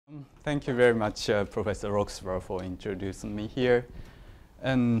Thank you very much, Professor Roxburgh, for introducing me here.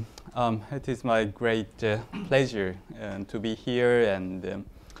 And it is my great pleasure to be here and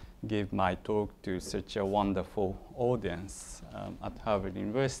give my talk to such a wonderful audience at Harvard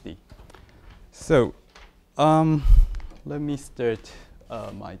University. So let me start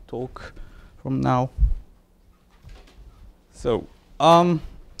my talk from now. So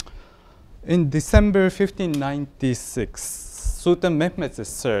in December 1596, Sultan Mehmed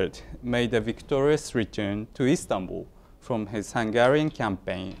III made a victorious return to Istanbul from his Hungarian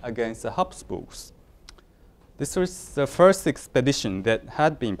campaign against the Habsburgs. This was the first expedition that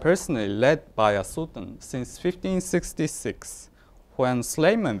had been personally led by a sultan since 1566, when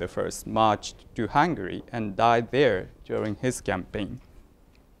Suleiman I marched to Hungary and died there during his campaign.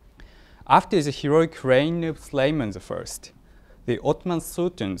 After the heroic reign of Suleiman I, the Ottoman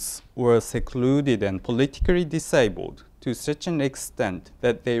sultans were secluded and politically disabled to such an extent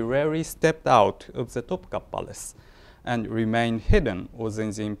that they rarely stepped out of the Topkapı Palace and remained hidden within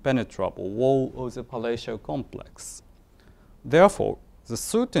the impenetrable wall of the palatial complex. Therefore, the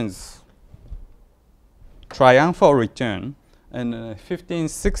sultan's triumphal return in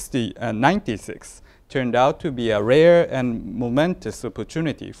 1596 turned out to be a rare and momentous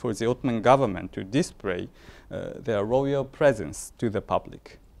opportunity for the Ottoman government to display their royal presence to the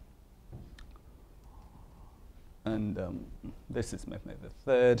public. And this is Mehmed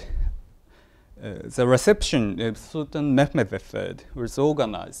III. The reception of Sultan Mehmed III was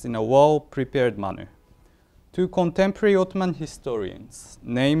organized in a well-prepared manner. Two contemporary Ottoman historians,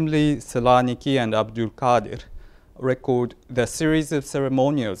 namely Selanik'i and Abdülkadir, record the series of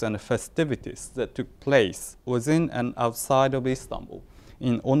ceremonials and festivities that took place within and outside of Istanbul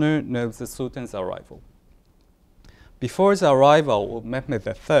in honor of the Sultan's arrival. Before the arrival of Mehmed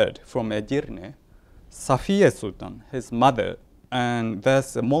III from Edirne, Safiye Sultan, his mother, and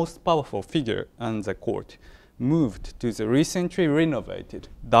thus the most powerful figure in the court, moved to the recently renovated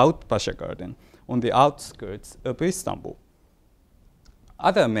Davutpaşa garden on the outskirts of Istanbul.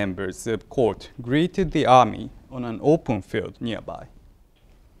 Other members of court greeted the army on an open field nearby.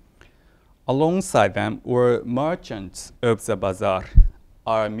 Alongside them were merchants of the bazaar,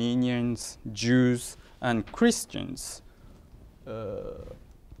 Armenians, Jews, and Christians,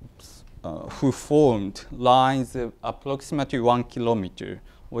 who formed lines of approximately 1 kilometer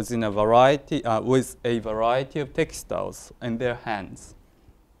with a variety of textiles in their hands.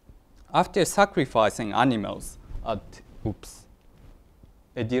 After sacrificing animals at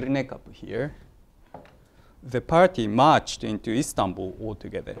Edirne Kapı here, the party marched into Istanbul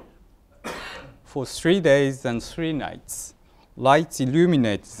altogether. For 3 days and 3 nights, lights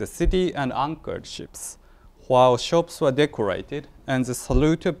illuminated the city and anchored ships, while shops were decorated and the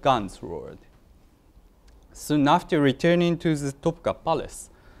salute of guns roared. Soon after returning to the Topkapı Palace,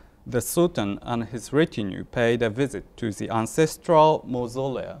 the Sultan and his retinue paid a visit to the ancestral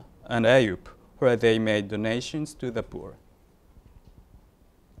mausolea in Eyüp, where they made donations to the poor.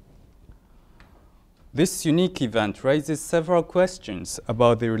 This unique event raises several questions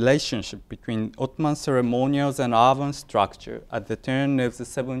about the relationship between Ottoman ceremonials and urban structure at the turn of the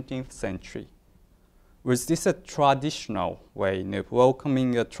 17th century. Was this a traditional way of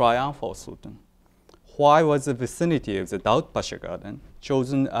welcoming a triumphal sultan? Why was the vicinity of the Davutpaşa garden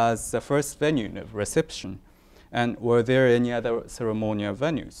chosen as the first venue of reception? And were there any other ceremonial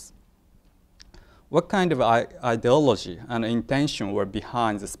venues? What kind of ideology and intention were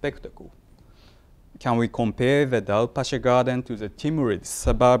behind the spectacle? Can we compare the Davutpaşa garden to the Timurid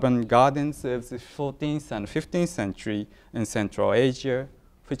suburban gardens of the 14th and 15th century in Central Asia,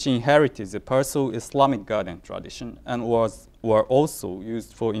 which inherited the Persian Islamic garden tradition and were also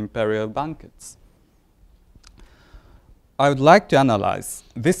used for imperial banquets? I would like to analyze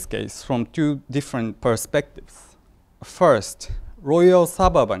this case from 2 different perspectives. First, royal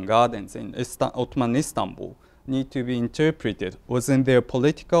suburban gardens in Ottoman Istanbul need to be interpreted within their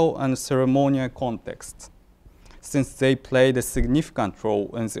political and ceremonial context, since they played a significant role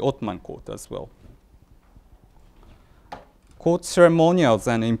in the Ottoman court as well. Court ceremonials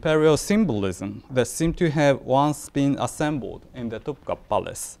and imperial symbolism that seem to have once been assembled in the Topkapı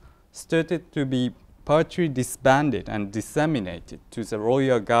Palace started to be partly disbanded and disseminated to the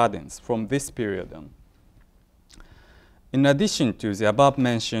royal gardens from this period on. In addition to the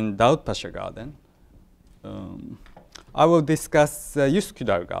above-mentioned Davutpaşa garden, I will discuss the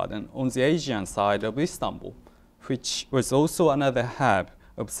Üsküdar garden on the Asian side of Istanbul, which was also another hub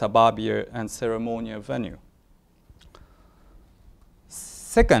of suburbia and ceremonial venue.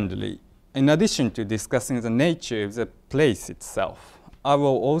 Secondly, in addition to discussing the nature of the place itself, I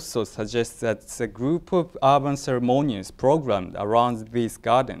will also suggest that the group of urban ceremonies programmed around these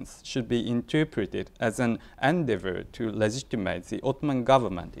gardens should be interpreted as an endeavor to legitimate the Ottoman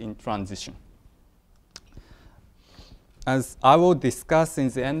government in transition. As I will discuss in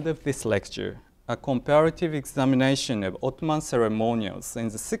the end of this lecture, a comparative examination of Ottoman ceremonials in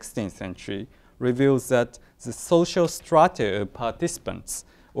the 16th century reveals that the social strata of participants,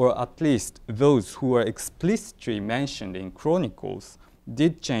 or at least those who were explicitly mentioned in chronicles,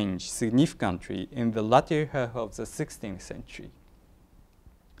 did change significantly in the latter half of the 16th century.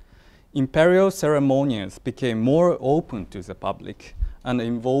 Imperial ceremonials became more open to the public and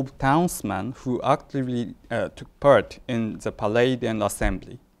involved townsmen who actively took part in the parade and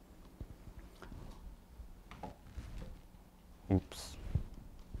assembly. Oops.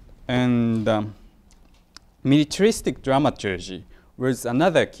 And militaristic dramaturgy was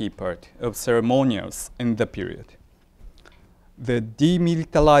another key part of ceremonials in the period. The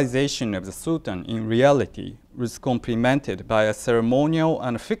demilitarization of the Sultan in reality was complemented by a ceremonial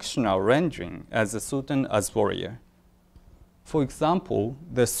and fictional rendering as the Sultan as warrior. For example,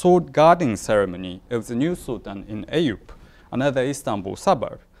 the sword guarding ceremony of the new Sultan in Eyüp, another Istanbul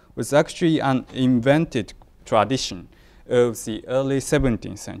suburb, was actually an invented tradition of the early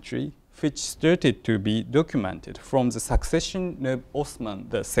 17th century, which started to be documented from the succession of Osman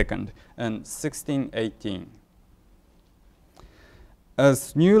II in 1618.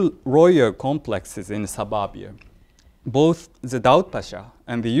 As new royal complexes in suburbia, both the Davutpaşa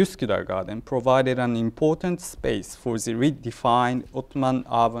and the Üsküdar garden provided an important space for the redefined Ottoman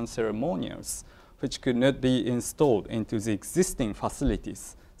urban ceremonials, which could not be installed into the existing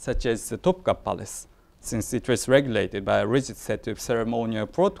facilities, such as the Topkapı Palace, since it was regulated by a rigid set of ceremonial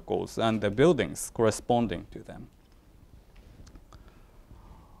protocols and the buildings corresponding to them.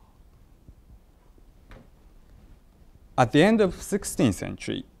 At the end of the 16th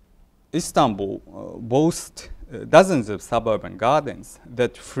century, Istanbul boasts dozens of suburban gardens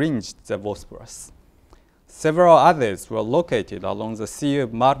that fringed the Bosphorus. Several others were located along the Sea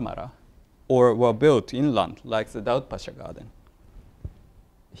of Marmara or were built inland, like the Davutpaşa garden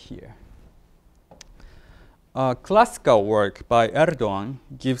here. A classical work by Erdoğan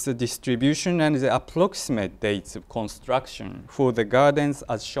gives the distribution and the approximate dates of construction for the gardens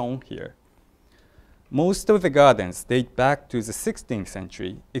as shown here. Most of the gardens date back to the 16th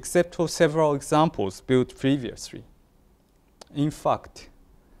century, except for several examples built previously. In fact,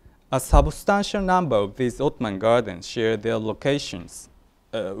 a substantial number of these Ottoman gardens share their locations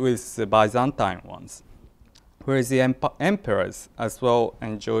with the Byzantine ones, where the emperors as well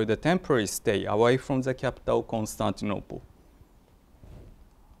enjoyed a temporary stay away from the capital Constantinople.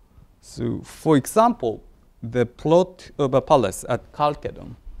 So, for example, the plot of a palace at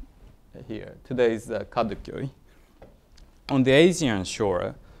Kalkedon, here, today is Kadıköy, on the Asian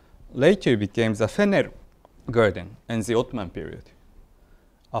shore, later became the Fener Garden in the Ottoman period.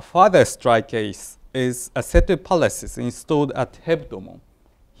 A further strike case is a set of palaces installed at Hebdomon,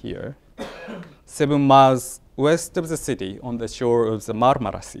 here, 7 miles west of the city on the shore of the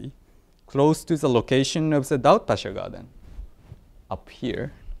Marmara Sea, close to the location of the Davutpaşa garden, up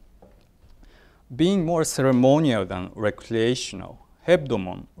here. Being more ceremonial than recreational,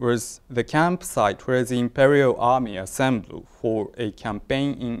 Hebdomon was the campsite where the Imperial army assembled for a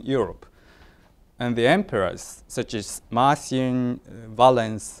campaign in Europe, and the emperors such as Marcian,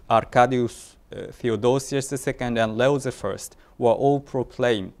 Valens, Arcadius, Theodosius II, and Leo I were all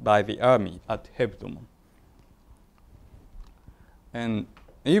proclaimed by the army at Hebdomon. And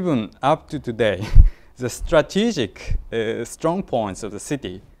even up to today, the strategic strong points of the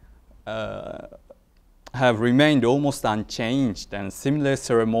city have remained almost unchanged, and similar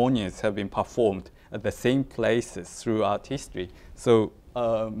ceremonies have been performed at the same places throughout history. So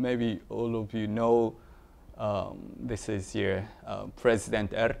maybe all of you know this is your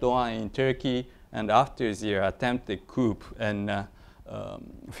President Erdoğan in Turkey, and after the attempted coup on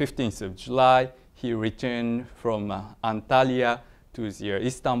 15th of July, he returned from Antalya to the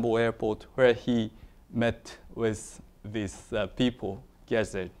Istanbul airport, where he met with these people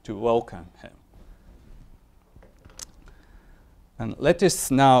gathered to welcome him. And let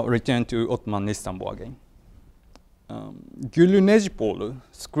us now return to Ottoman Istanbul again. Güllü Necipoğlu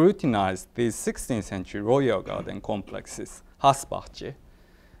scrutinized these 16th century royal garden complexes, Hasbahçe,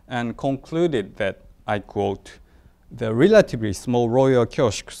 and concluded that, I quote, "The relatively small royal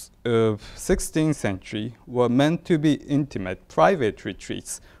kiosks of 16th century were meant to be intimate, private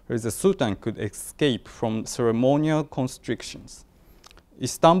retreats where the Sultan could escape from ceremonial constrictions.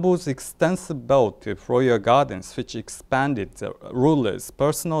 Istanbul's extensive belt of royal gardens, which expanded the ruler's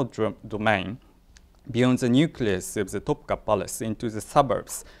personal domain, beyond the nucleus of the Topkapi Palace into the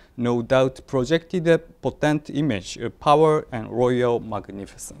suburbs, no doubt projected a potent image of power and royal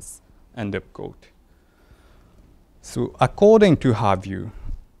magnificence, end of quote. So according to her view,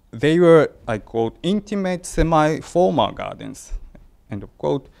 they were, I quote, intimate semi-formal gardens, end of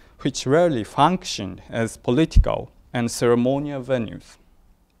quote, which rarely functioned as political and ceremonial venues.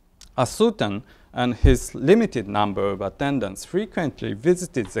 A sultan and his limited number of attendants frequently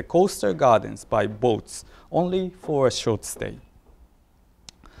visited the coastal gardens by boats only for a short stay.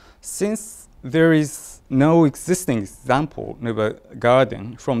 Since there is no existing example of a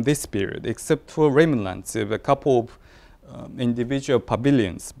garden from this period except for remnants of a couple of individual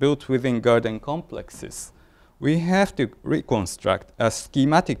pavilions built within garden complexes, we have to reconstruct a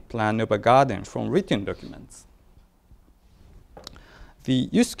schematic plan of a garden from written documents. The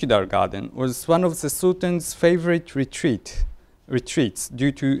Üsküdar garden was one of the Sultan's favorite retreats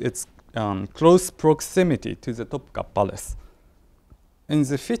due to its close proximity to the Topkapi Palace. In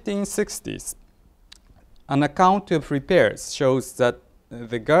the 1560s, an account of repairs shows that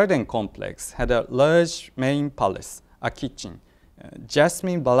the garden complex had a large main palace, a kitchen,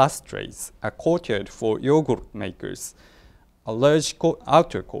 jasmine balustrades, a courtyard for yogurt makers, a large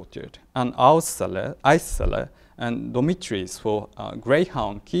outer courtyard, an ice cellar, and dormitories for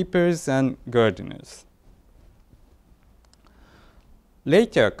greyhound keepers and gardeners.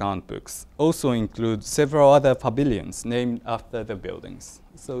 Later account books also include several other pavilions named after the buildings.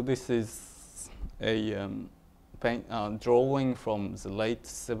 So this is a drawing from the late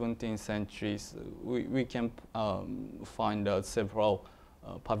 17th century. So we can find out several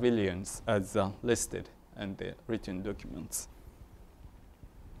pavilions as listed in the written documents.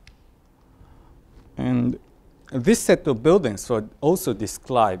 And this set of buildings was also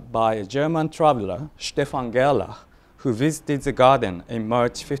described by a German traveler, Stefan Gerlach, who visited the garden in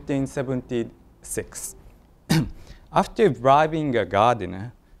March 1576. After bribing a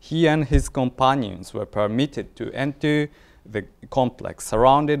gardener, he and his companions were permitted to enter the complex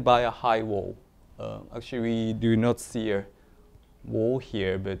surrounded by a high wall. Actually, we do not see a wall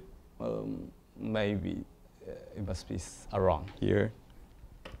here, but maybe it must be around here,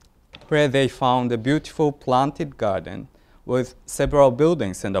 where they found a beautiful planted garden with several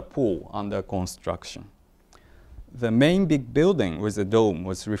buildings and a pool under construction. The main big building with a dome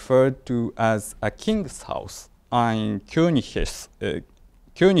was referred to as a king's house, ein Königliches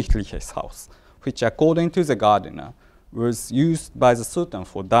house, which according to the gardener was used by the Sultan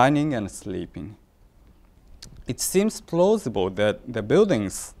for dining and sleeping. It seems plausible that the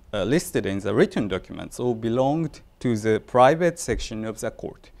buildings listed in the written documents all belonged to the private section of the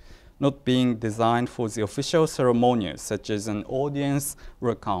court, not being designed for the official ceremonies such as an audience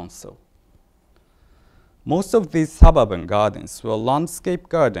or a council. Most of these suburban gardens were landscape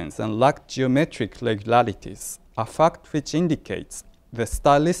gardens and lacked geometric regularities, a fact which indicates the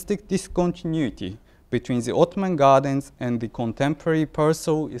stylistic discontinuity between the Ottoman gardens and the contemporary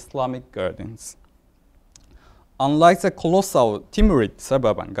Persian Islamic gardens. Unlike the colossal Timurid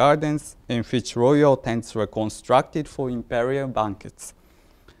suburban gardens, in which royal tents were constructed for imperial banquets,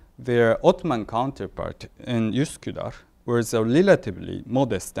 their Ottoman counterpart in Üsküdar was a relatively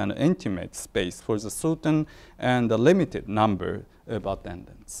modest and intimate space for the Sultan and a limited number of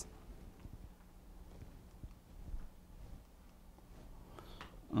attendants.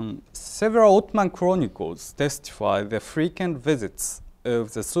 Several Ottoman chronicles testify the frequent visits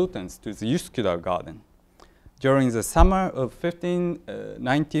of the sultans to the Üsküdar garden. During the summer of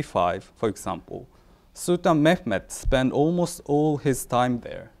 1595, for example, Sultan Mehmet spent almost all his time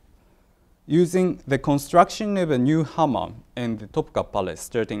there. Using the construction of a new hammam in the Topkapi Palace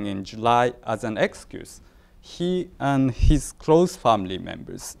starting in July as an excuse, he and his close family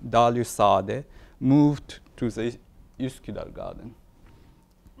members, Dalusade, moved to the Üsküdar garden.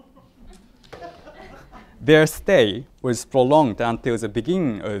 Their stay was prolonged until the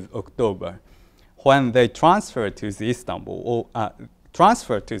beginning of October, when they transferred to the Istanbul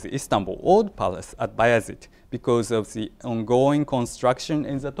Old Palace at Bayezid because of the ongoing construction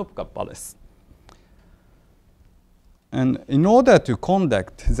in the Topkapi Palace. And in order to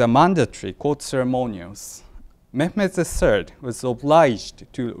conduct the mandatory court ceremonials, Mehmet III was obliged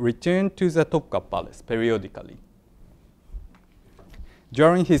to return to the Topkapi Palace periodically.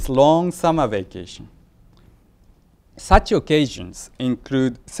 During his long summer vacation, such occasions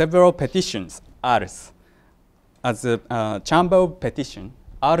include several petitions, arz, as a chamber of petition,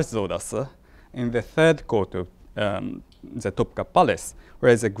 arz odası, in the third court of the Topkapi Palace,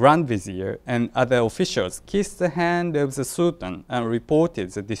 where the Grand Vizier and other officials kissed the hand of the Sultan and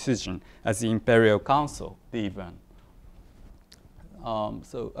reported the decision as the Imperial Council, the Divan.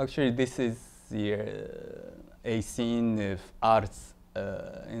 So actually this is the a scene of arts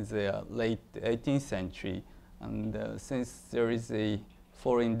in the late 18th century. And since there is a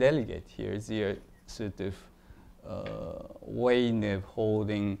foreign delegate here, the sort of way of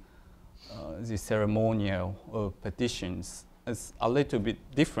holding the ceremonial petitions is a little bit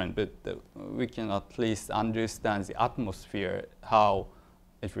different, but we can at least understand the atmosphere, how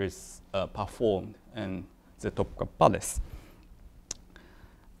it was performed in the Topkapı Palace.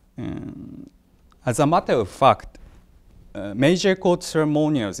 As a matter of fact, major court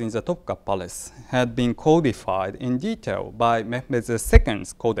ceremonials in the Topkapı Palace had been codified in detail by Mehmed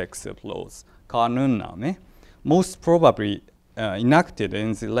II's Codex of Laws, Kanunname, most probably enacted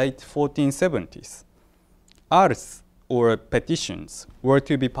in the late 1470s. Arts or petitions were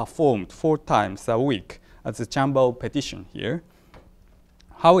to be performed 4 times a week at the Chamber of Petition here.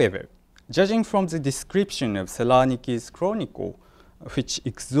 However, judging from the description of Selanik's chronicle, which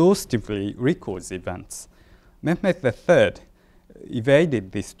exhaustively records events, Mehmed III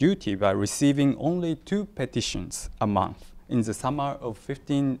evaded this duty by receiving only 2 petitions a month in the summer of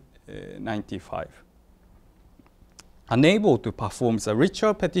 1595. Unable to perform the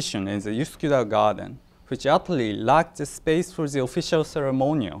ritual petition in the Üsküdar garden, which utterly lacked the space for the official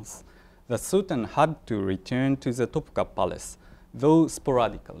ceremonials, the Sultan had to return to the Topkapı Palace, though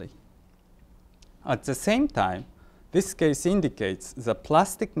sporadically. At the same time, this case indicates the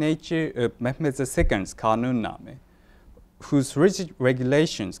plastic nature of Mehmed II's Kanunname, whose rigid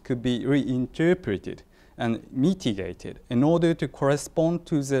regulations could be reinterpreted and mitigated in order to correspond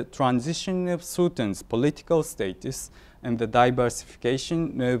to the transition of Sultan's political status and the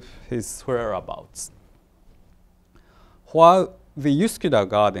diversification of his whereabouts. While the Üsküdar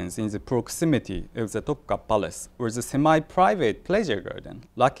gardens in the proximity of the Topkapı Palace were the semi-private pleasure garden,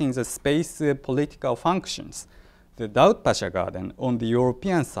 lacking the space of political functions, the Davutpaşa garden on the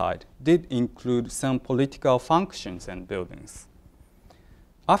European side did include some political functions and buildings.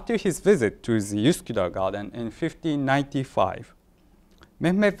 After his visit to the Üsküdar garden in 1595,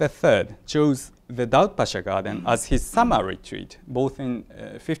 Mehmed III chose the Davutpaşa garden as his summer retreat, both in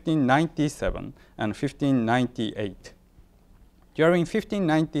 1597 and 1598. During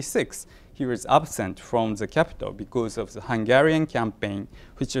 1596, he was absent from the capital because of the Hungarian campaign,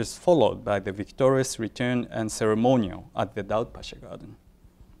 which was followed by the victorious return and ceremonial at the Davutpaşa garden.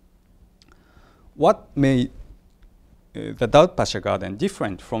 What made the Davutpaşa garden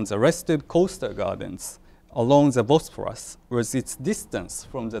different from the rest of coastal gardens along the Bosphorus was its distance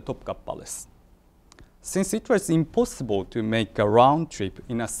from the Topkapı Palace. Since it was impossible to make a round trip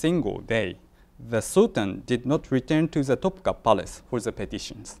in a single day, the Sultan did not return to the Topkapı Palace for the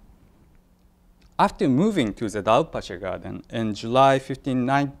petitions. After moving to the Davutpaşa garden in July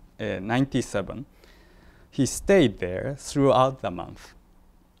 1597, he stayed there throughout the month.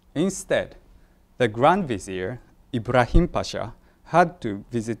 Instead, the Grand Vizier, Ibrahim Pasha, had to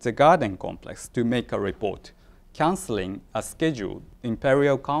visit the garden complex to make a report, cancelling a scheduled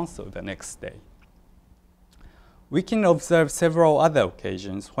Imperial Council the next day. We can observe several other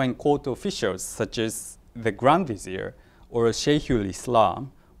occasions when court officials such as the Grand Vizier or Sheikhul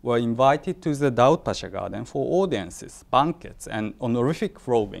Islam were invited to the Davutpaşa garden for audiences, banquets, and honorific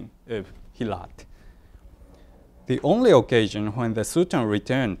robing of Hilat. The only occasion when the Sultan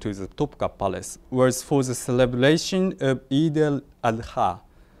returned to the Topkapı Palace was for the celebration of Eid al-Adha,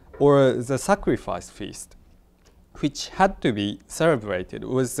 or the sacrifice feast, which had to be celebrated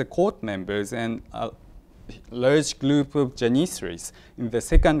with the court members and a large group of janissaries in the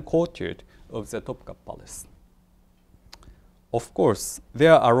second courtyard of the Topkapı Palace. Of course,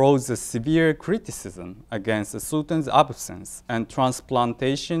 there arose a severe criticism against the Sultan's absence and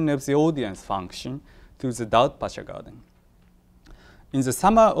transplantation of the audience function to the Davutpaşa garden. In the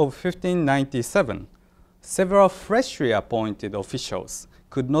summer of 1597, several freshly appointed officials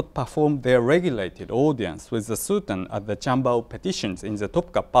could not perform their regulated audience with the Sultan at the Chamber of Petitions in the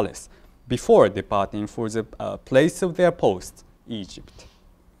Topkapı Palace before departing for the place of their post, Egypt.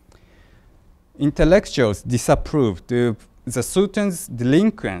 Intellectuals disapproved of the Sultan's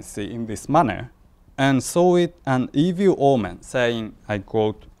delinquency in this manner and saw it an evil omen, saying, I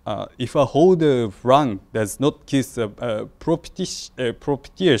quote, if a holder of rank does not kiss a propitious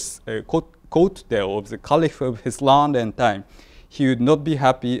coattail of the Caliph of his land and time, he would not be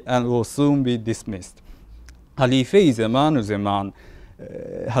happy and will soon be dismissed. Halife-i zaman-ı zaman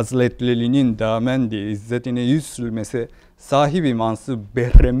Hazretlerinin damendi izzetine yüz sürmese sahibi mansıp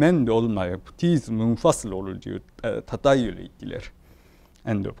behremend olmayıp tiz munfasıl olur diyor tatayyül ettiler.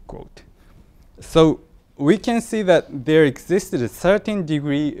 End of quote. So we can see that there existed a certain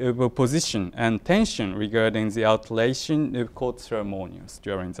degree of opposition and tension regarding the alteration of court ceremonials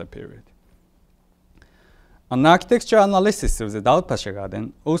during the period. An architectural analysis of the Davutpaşa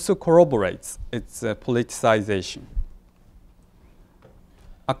Garden also corroborates its politicization.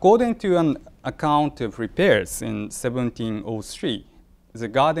 According to an account of repairs in 1703, the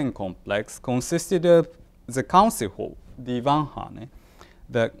garden complex consisted of the council hall, Divanhane,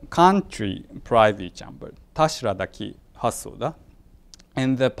 the country privy chamber, Taşradaki Hasoda,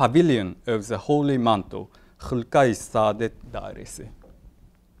 and the pavilion of the Holy Mantle, Hılka-i Saadet Dairesi.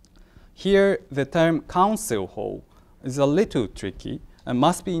 Here, the term council hall is a little tricky and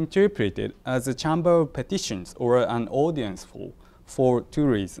must be interpreted as a chamber of petitions or an audience hall for two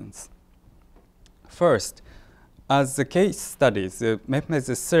reasons. First, as the case studies of Mehmed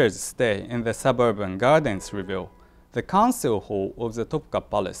III's stay in the suburban gardens reveal, the council hall of the Topkapı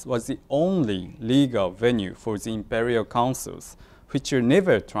Palace was the only legal venue for the imperial councils, which were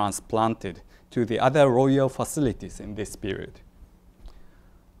never transplanted to the other royal facilities in this period.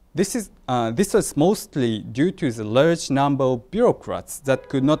 This was mostly due to the large number of bureaucrats that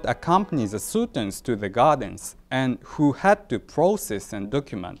could not accompany the sultans to the gardens and who had to process and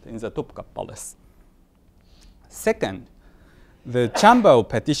document in the Topkapı Palace. Second, the chamber of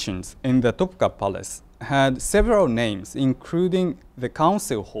petitions in the Topkapı Palace had several names, including the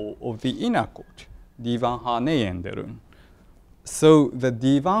council hall of the inner court, Divanhane Enderun. So the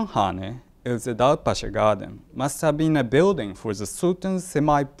Divanhane of the Davutpaşa Garden must have been a building for the sultan's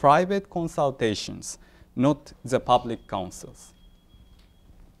semi-private consultations, not the public councils.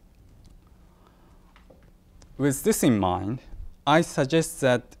 With this in mind, I suggest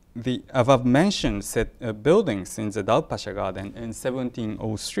that the above-mentioned set of buildings in the Davutpaşa Garden in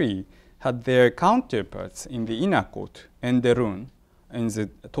 1703 had their counterparts in the inner court, Enderun, in the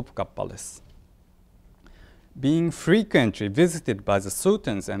Topkapı Palace. Being frequently visited by the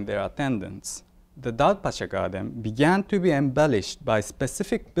sultans and their attendants, the Davutpaşa Garden began to be embellished by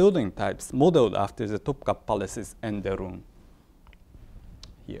specific building types modeled after the Topkapı Palace's Enderun.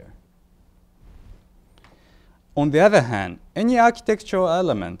 Here. On the other hand, any architectural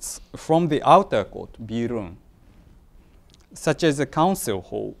elements from the outer court, Birun, such as the council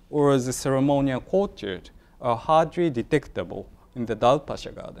hall or the ceremonial courtyard, are hardly detectable in the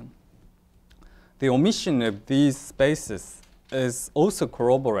Davutpaşa Garden. The omission of these spaces is also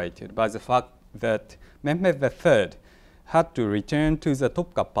corroborated by the fact that Mehmed III had to return to the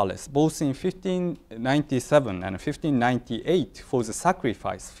Topkapı Palace both in 1597 and 1598 for the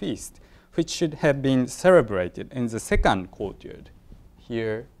sacrifice feast, which should have been celebrated in the second courtyard,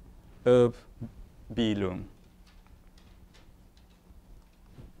 here of Bilum.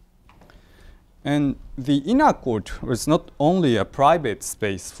 And the inner court was not only a private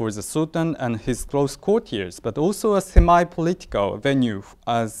space for the Sultan and his close courtiers, but also a semi-political venue,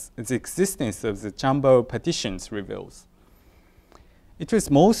 as the existence of the Chamber of Petitions reveals. It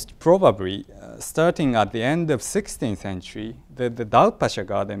was most probably starting at the end of 16th century that the Davutpaşa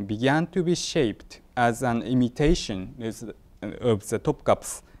Garden began to be shaped as an imitation of the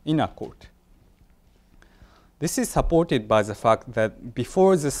Topkapı's inner court. This is supported by the fact that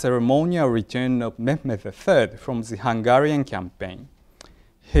before the ceremonial return of Mehmed III from the Hungarian campaign,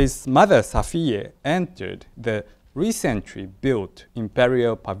 his mother Safiye entered the recently built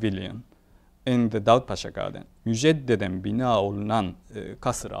Imperial Pavilion in the Davutpaşa Garden, müceddeden bina olunan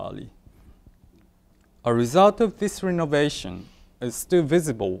Kasr Ali. A result of this renovation is still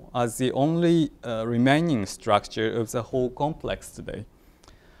visible as the only remaining structure of the whole complex today.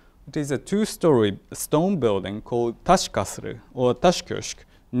 It is a two-story stone building called Taş Kasrı or Taş Köşk,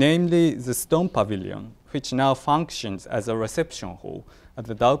 namely the Stone Pavilion, which now functions as a reception hall at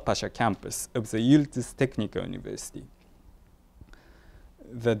the Davutpaşa campus of the Yıldız Technical University.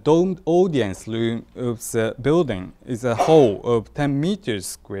 The domed audience room of the building is a hall of 10 meters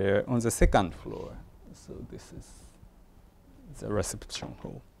square on the second floor. So this is the reception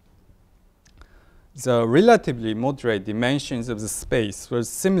hall. The relatively moderate dimensions of the space were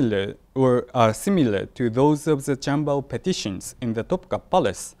similar or are similar to those of the Chamber of Petitions in the Topkapı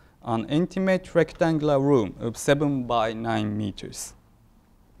Palace, an intimate rectangular room of 7 by 9 meters.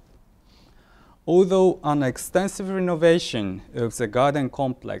 Although an extensive renovation of the garden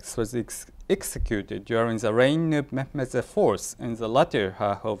complex was executed during the reign of Mehmed IV in the latter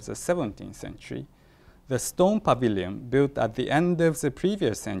half of the 17th century, the stone pavilion, built at the end of the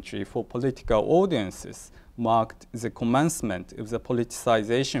previous century for political audiences, marked the commencement of the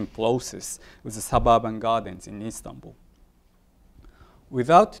politicization process of the suburban gardens in Istanbul.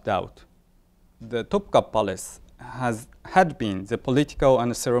 Without doubt, the Topkapı Palace had been the political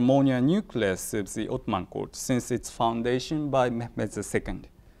and ceremonial nucleus of the Ottoman court since its foundation by Mehmed II.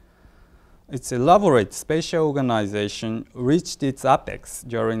 its elaborate spatial organization reached its apex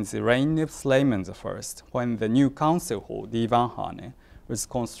during the reign of Suleiman I, when the new council hall, Divanhane, was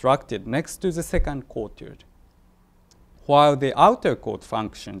constructed next to the second courtyard. While the outer court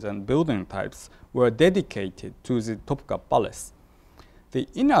functions and building types were dedicated to the Topkapı Palace, the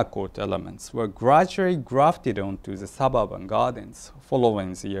inner court elements were gradually grafted onto the suburban gardens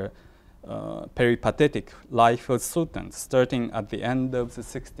following the peripatetic life of sultans starting at the end of the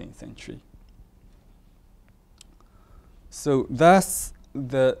 16th century. So thus,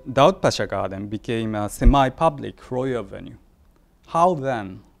 the Davutpaşa garden became a semi-public royal venue. How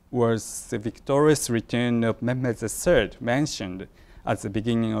then was the victorious return of Mehmed III, mentioned at the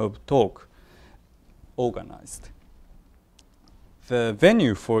beginning of the talk, organized? The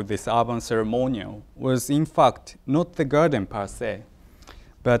venue for this urban ceremonial was in fact not the garden per se,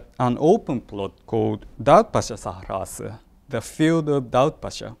 but an open plot called Davutpaşa Sahrası, the field of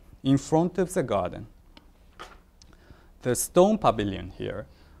Davutpaşa, in front of the garden. The stone pavilion here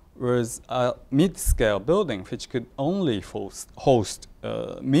was a mid-scale building which could only host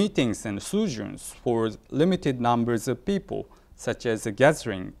meetings and sojourns for limited numbers of people, such as a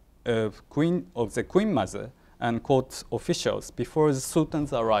gathering of the Queen Mother and court officials before the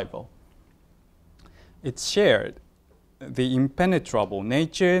Sultan's arrival. It shared the impenetrable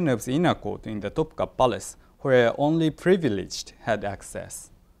nature of the inner court in the Topkapı Palace, where only privileged had access.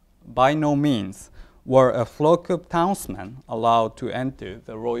 By no means were a flock of townsmen allowed to enter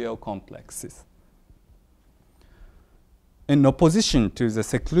the royal complexes. In opposition to the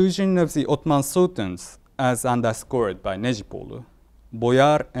seclusion of the Ottoman sultans, as underscored by Necipoglu,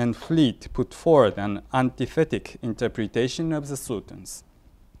 Boyar and Fleet put forward an antithetic interpretation of the sultans.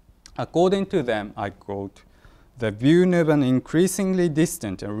 According to them, I quote, "The view of an increasingly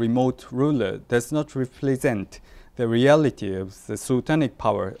distant and remote ruler does not represent the reality of the sultanic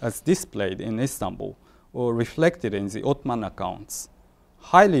power as displayed in Istanbul or reflected in the Ottoman accounts.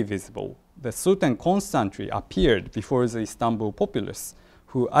 Highly visible, the Sultan constantly appeared before the Istanbul populace,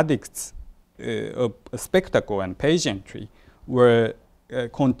 who, addicts of spectacle and pageantry, were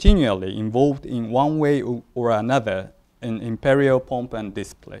continually involved in one way or another in imperial pomp and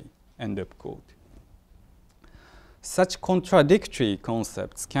display." End of quote. Such contradictory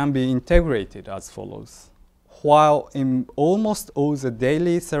concepts can be integrated as follows. While in almost all the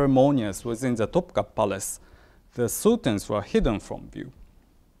daily ceremonials within the Topkapı Palace, the sultans were hidden from view.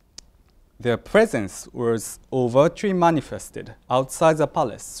 Their presence was overtly manifested outside the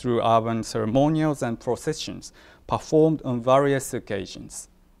palace through urban ceremonials and processions performed on various occasions.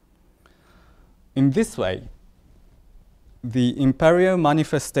 In this way, the imperial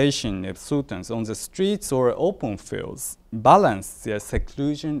manifestation of sultans on the streets or open fields balanced their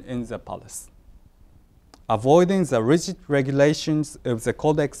seclusion in the palace. Avoiding the rigid regulations of the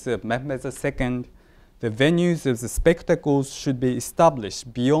Codex of Mehmed II, the venues of the spectacles should be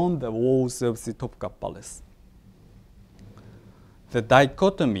established beyond the walls of the Topkapı Palace. The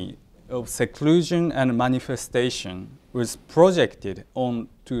dichotomy of seclusion and manifestation was projected on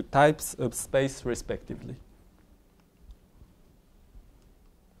two types of space respectively.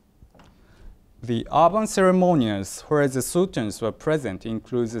 The urban ceremonials where the sultans were present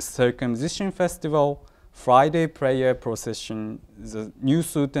include the circumcision festival, Friday prayer procession, the new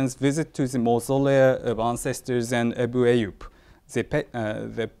sultan's visit to the mausoleum of ancestors, and Ebu Eyyub,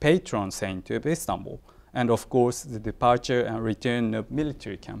 the patron saint of Istanbul, and of course the departure and return of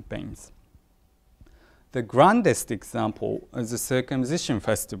military campaigns. The grandest example is the circumcision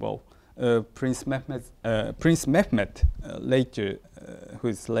festival of Prince Mehmed, who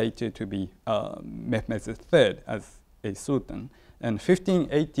is later to be Mehmed III as a sultan, in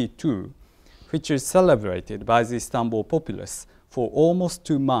 1582, which is celebrated by the Istanbul populace for almost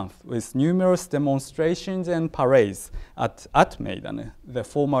 2 months with numerous demonstrations and parades at Meydanı, the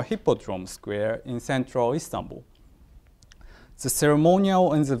former Hippodrome Square in central Istanbul. The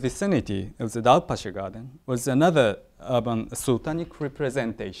ceremonial in the vicinity of the Davutpaşa Garden was another urban sultanic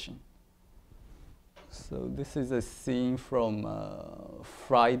representation. So this is a scene from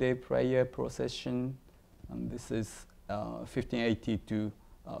Friday prayer procession, and this is 1582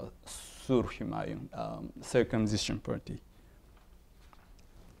 Sur Hümayun, circumcision party.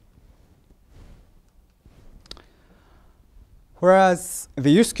 Whereas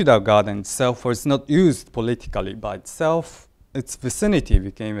the Üsküdar garden itself was not used politically by itself, its vicinity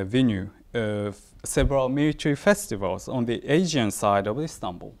became a venue of several military festivals on the Asian side of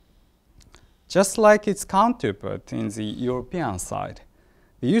Istanbul. Just like its counterpart in the European side,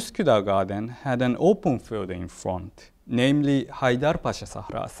 the Üsküdar garden had an open field in front, namely Haydarpaşa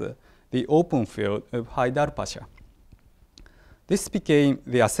Sahrası, the open field of Haydarpaşa. This became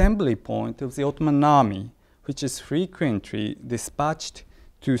the assembly point of the Ottoman army, which is frequently dispatched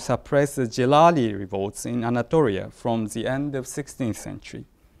to suppress the Celali revolts in Anatolia from the end of 16th century.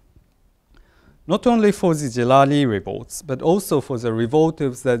 Not only for the Celali revolts, but also for the revolt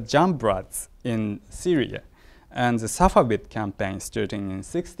of the Jambrads in Syria and the Safavid campaign starting in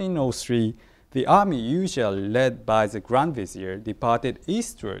 1603, the army usually led by the Grand Vizier departed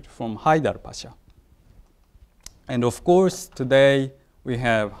eastward from Haydarpaşa. And of course, today we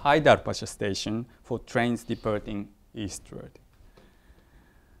have Haydarpaşa station for trains departing eastward.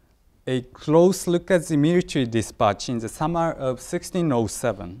 A close look at the military dispatch in the summer of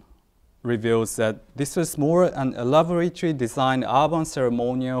 1607 reveals that this was more an elaborately designed urban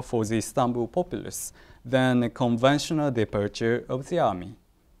ceremonial for the Istanbul populace than a conventional departure of the army.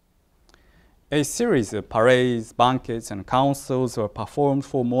 A series of parades, banquets, and councils were performed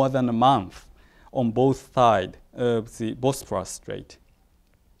for more than a month on both sides of the Bosphorus Strait.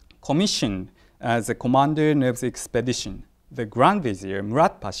 Commissioned as the commander of the expedition, the Grand Vizier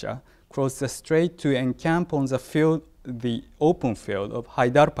Murat Pasha crossed the strait to encamp on the open field of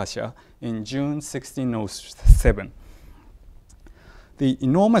Haydarpaşa in June 1607. The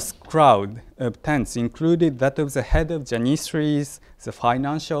enormous crowd of tents included that of the head of Janissaries, the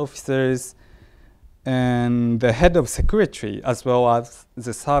financial officers, and the head of secretary, as well as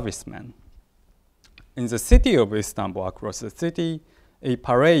the servicemen. In the city of Istanbul, across the city, a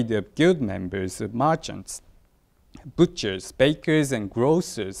parade of guild members of merchants, butchers, bakers, and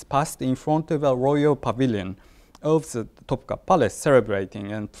grocers passed in front of a royal pavilion of the Topkapı Palace,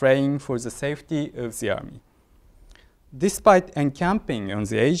 celebrating and praying for the safety of the army. Despite encamping on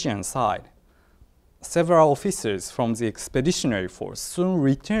the Asian side, several officers from the expeditionary force soon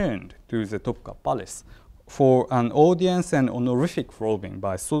returned to the Topkapı Palace for an audience and honorific robing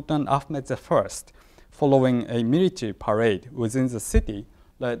by Sultan Ahmed I, following a military parade within the city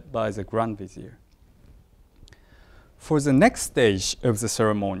led by the Grand Vizier. For the next stage of the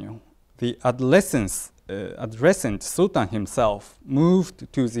ceremonial, the adolescent Sultan himself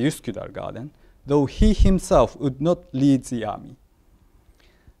moved to the Üsküdar garden, though he himself would not lead the army.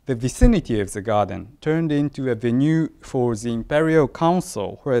 The vicinity of the garden turned into a venue for the Imperial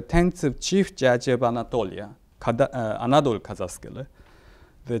Council, where tents of Chief Judge of Anatolia, Anadolu Kazaskılı,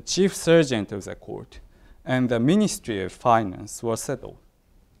 the Chief Sergeant of the court, and the Ministry of Finance were settled.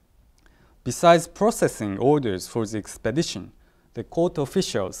 Besides processing orders for the expedition, the court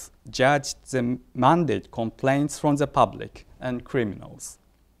officials judged the mandate complaints from the public and criminals.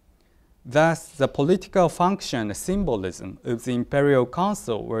 Thus, the political function and symbolism of the Imperial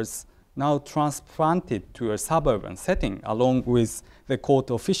Council was now transplanted to a suburban setting along with the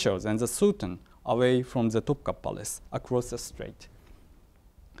court officials and the Sultan away from the Topkapı Palace across the strait.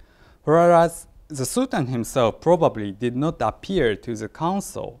 Whereas the Sultan himself probably did not appear to the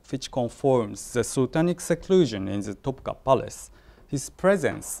council, which confirms the Sultanic seclusion in the Topkapı Palace, his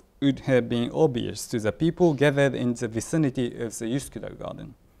presence would have been obvious to the people gathered in the vicinity of the Üsküdar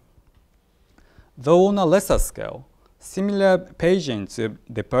garden. Though on a lesser scale, similar pageants of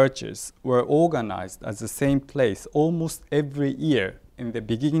departures were organized at the same place almost every year in the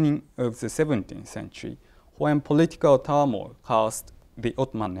beginning of the 17th century, when political turmoil caused the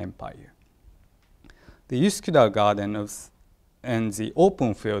Ottoman Empire. The Üsküdar garden and the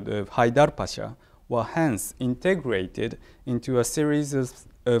open field of Haydarpaşa were hence integrated into a series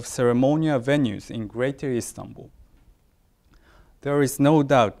of ceremonial venues in Greater Istanbul. There is no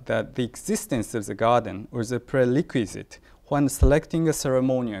doubt that the existence of the garden was a prerequisite when selecting a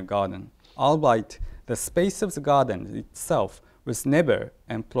ceremonial garden, albeit the space of the garden itself was never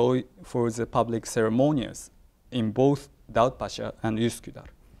employed for the public ceremonials in both Davutpaşa and Üsküdar.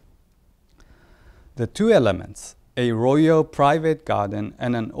 The two elements, a royal private garden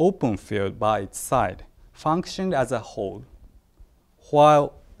and an open field by its side, functioned as a whole,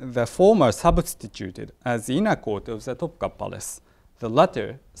 while the former substituted as the inner court of the Topkapı Palace. The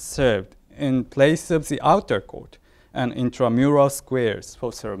latter served in place of the outer court and intramural squares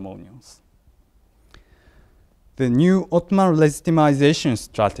for ceremonials. The new Ottoman legitimization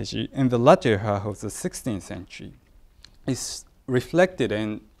strategy in the latter half of the 16th century is reflected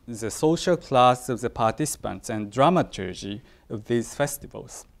in the social class of the participants and dramaturgy of these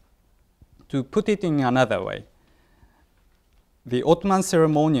festivals. To put it in another way, the Ottoman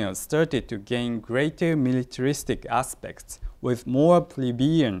ceremonials started to gain greater militaristic aspects with more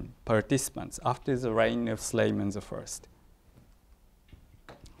plebeian participants after the reign of Süleyman I.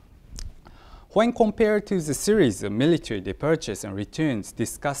 When compared to the series of military departures and returns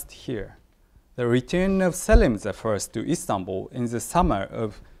discussed here, the return of Selim I to Istanbul in the summer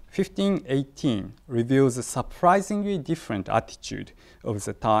of 1518 reveals a surprisingly different attitude of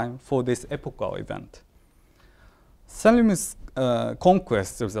the time for this epochal event. Selim's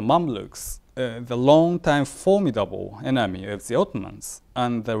conquest of the Mamluks, the long-time formidable enemy of the Ottomans,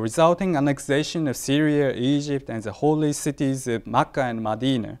 and the resulting annexation of Syria, Egypt, and the holy cities of Mecca and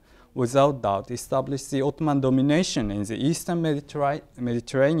Medina, without doubt established the Ottoman domination in the eastern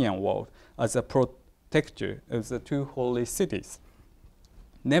Mediterranean world as a protector of the two holy cities.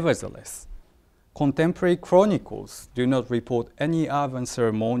 Nevertheless, contemporary chronicles do not report any urban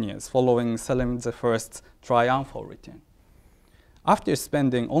ceremonies following Selim I's triumphal return. After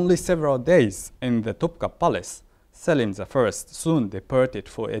spending only several days in the Topkapı Palace, Selim I soon departed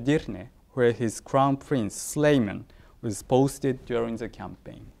for Edirne, where his crown prince Süleyman was posted during the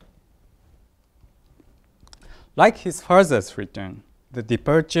campaign. Like his father's return, the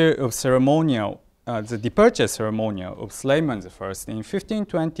departure ceremonial of Süleyman I in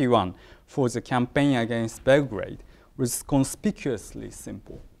 1521 for the campaign against Belgrade was conspicuously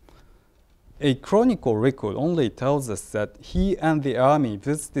simple. A chronicle record only tells us that he and the army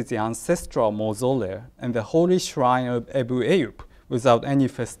visited the ancestral mausoleum and the holy shrine of Ebu Eyyub without any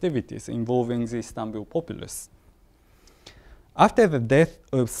festivities involving the Istanbul populace. After the death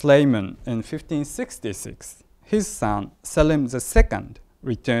of Süleyman in 1566, his son Selim II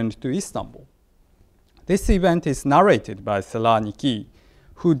returned to Istanbul. This event is narrated by Selanik'i,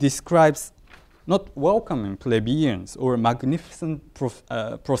 who describes not welcoming plebeians or magnificent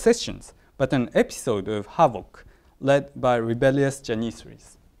processions, but an episode of havoc led by rebellious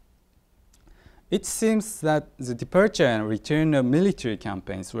Janissaries. It seems that the departure and return of military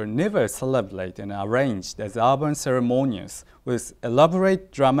campaigns were never celebrated and arranged as urban ceremonies with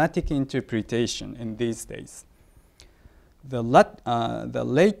elaborate dramatic interpretation in these days. The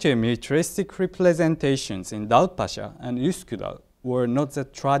later militaristic representations in Davutpaşa and Üsküdar were not the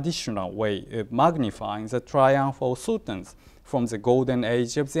traditional way of magnifying the triumphal sultans from the golden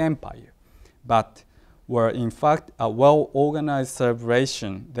age of the empire, but were in fact a well-organized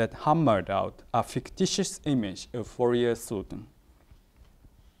celebration that hammered out a fictitious image of warrior sultan.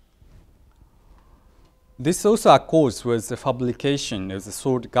 This also accords with the publication of the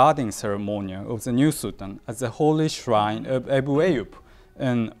sword guarding ceremony of the new sultan at the holy shrine of Ebu Eyyub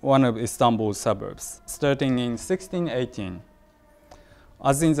in one of Istanbul's suburbs, starting in 1618.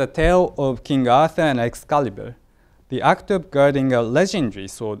 As in the tale of King Arthur and Excalibur, the act of guarding a legendary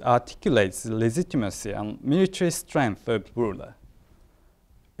sword articulates the legitimacy and military strength of the ruler.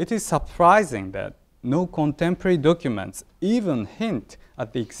 It is surprising that no contemporary documents even hint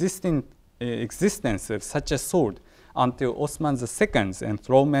at the existence of such a sword until Osman II's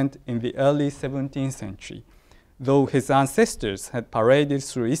enthronement in the early 17th century, though his ancestors had paraded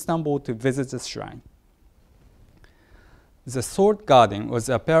through Istanbul to visit the shrine. The sword guarding was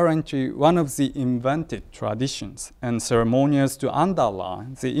apparently one of the invented traditions and ceremonials to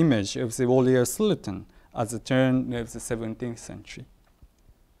underline the image of the warrior sultan at the turn of the 17th century.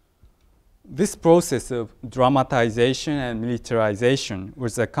 This process of dramatization and militarization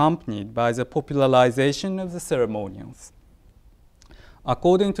was accompanied by the popularization of the ceremonials.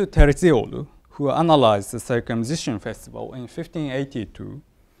 According to Terzioğlu, who analyzed the circumcision festival in 1582,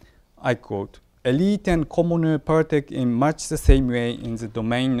 I quote, "Elite and commoner partake in much the same way in the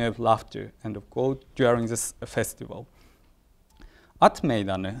domain of laughter," end of quote, during this festival. At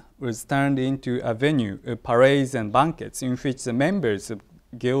Meydanı was turned into a venue of parades and banquets in which the members of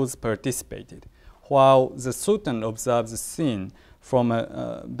guilds participated, while the Sultan observed the scene from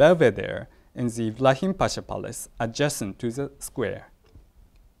a belvedere in the Ibrahim Pasha Palace adjacent to the square.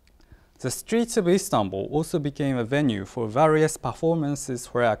 The streets of Istanbul also became a venue for various performances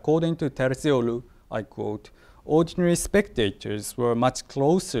where, according to Terzioğlu, I quote, "ordinary spectators were much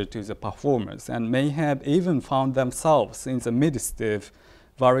closer to the performers and may have even found themselves in the midst of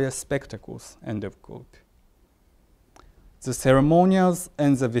various spectacles," end of quote. The ceremonials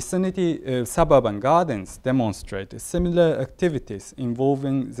in the vicinity of suburban gardens demonstrated similar activities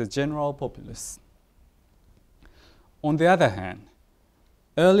involving the general populace. On the other hand,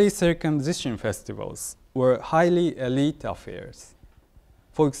 early circumcision festivals were highly elite affairs.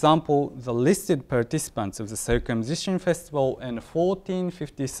 For example, the listed participants of the circumcision festival in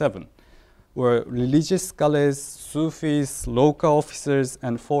 1457 were religious scholars, Sufis, local officers,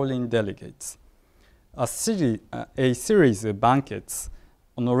 and foreign delegates. A series of banquets,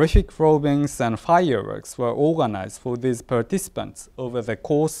 honorific robings, and fireworks were organized for these participants over the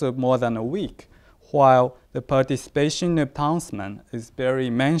course of more than a week, while the participation of townsmen is barely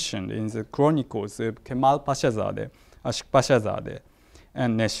mentioned in the chronicles of Kemal Paşazade, Aşık Paşazade,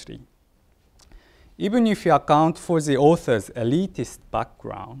 and Neşri. Even if you account for the author's elitist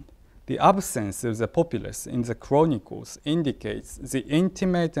background, the absence of the populace in the chronicles indicates the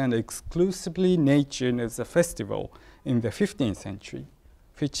intimate and exclusively nature of the festival in the 15th century,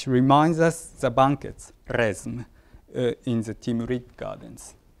 which reminds us the banquets, resm, in the Timurid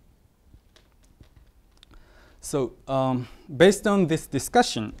gardens. So, based on this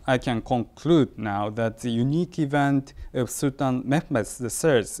discussion, I can conclude now that the unique event of Sultan Mehmed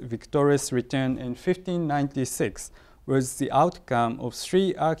III's victorious return in 1596 was the outcome of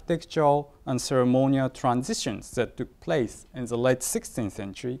three architectural and ceremonial transitions that took place in the late 16th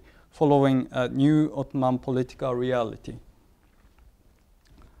century following a new Ottoman political reality.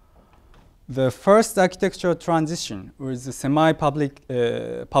 The first architectural transition was the semi-public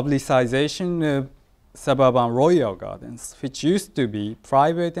publicization of suburban royal gardens, which used to be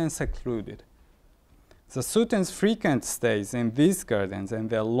private and secluded. The Sultan's frequent stays in these gardens and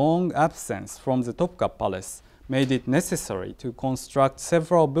their long absence from the Topkapı Palace made it necessary to construct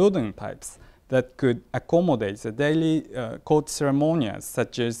several building types that could accommodate the daily court ceremonials,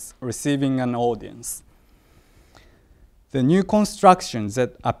 such as receiving an audience. The new constructions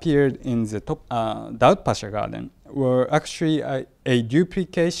that appeared in the Davutpaşa garden were actually a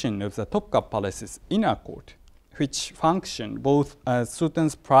duplication of the Topkapı Palace's inner court, which functioned both as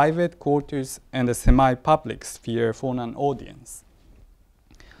Sultan's private quarters and a semi-public sphere for an audience.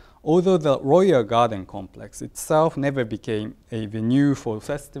 Although the royal garden complex itself never became a venue for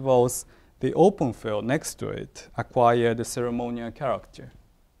festivals, the open field next to it acquired a ceremonial character.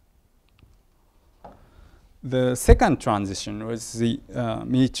 The second transition was the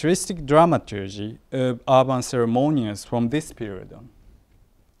militaristic dramaturgy of urban ceremonials from this period on.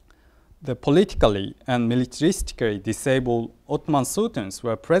 The politically and militaristically disabled Ottoman sultans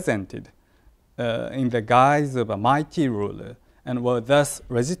were presented in the guise of a mighty ruler and were thus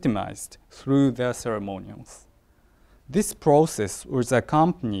legitimized through their ceremonials. This process was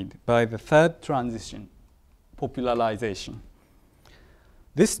accompanied by the third transition, popularization.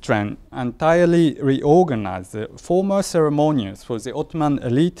 This trend entirely reorganized the former ceremonials for the Ottoman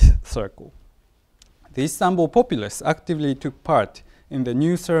elite circle. The Istanbul populace actively took part in the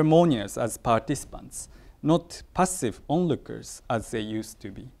new ceremonials as participants, not passive onlookers as they used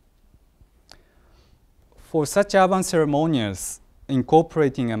to be. For such urban ceremonials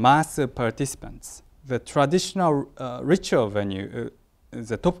incorporating a mass of participants, the traditional ritual venue,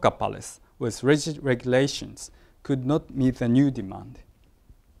 the Topkapı Palace, with rigid regulations, could not meet the new demand.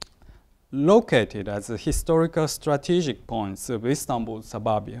 Located as the historical strategic points of Istanbul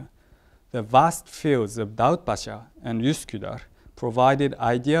suburbia, the vast fields of Davutpaşa and Üsküdar provided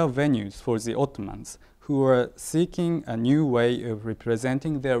ideal venues for the Ottomans who were seeking a new way of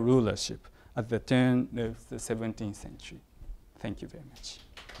representing their rulership at the turn of the 17th century. Thank you very much.